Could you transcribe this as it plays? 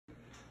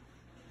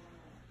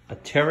A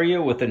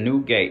terrier with a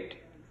new gait.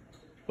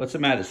 What's the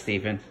matter,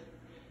 Stephen?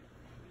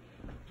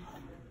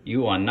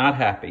 You are not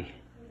happy.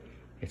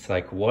 It's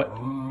like, what?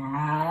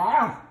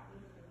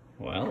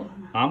 Well,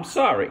 I'm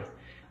sorry.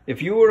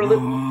 If you were a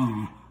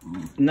little...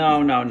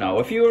 No.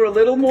 If you were a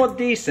little more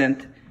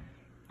decent,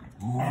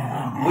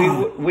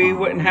 we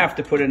wouldn't have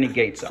to put any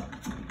gates up.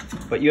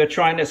 But you're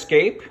trying to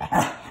escape?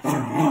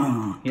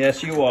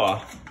 Yes, you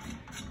are.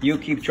 You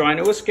keep trying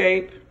to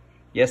escape.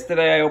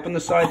 Yesterday I opened the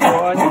side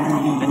door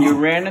and you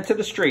ran into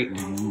the street.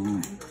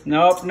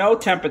 Nope, no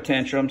temper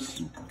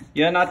tantrums.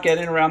 You're not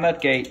getting around that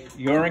gate.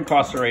 You're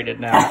incarcerated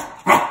now.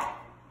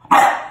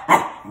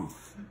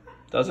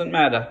 Doesn't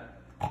matter.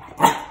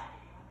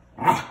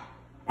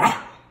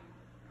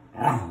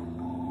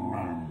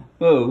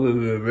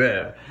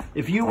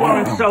 If you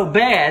weren't so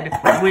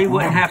bad, we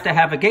wouldn't have to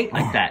have a gate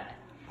like that.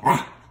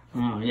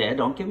 Oh, yeah,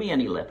 don't give me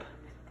any lip.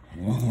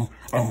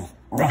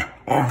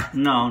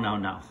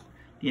 No.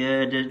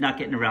 Yeah, they're not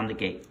getting around the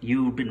gate.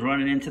 You've been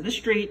running into the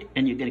street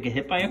and you're going to get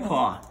hit by a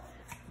car.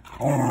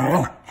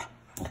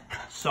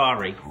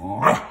 Sorry.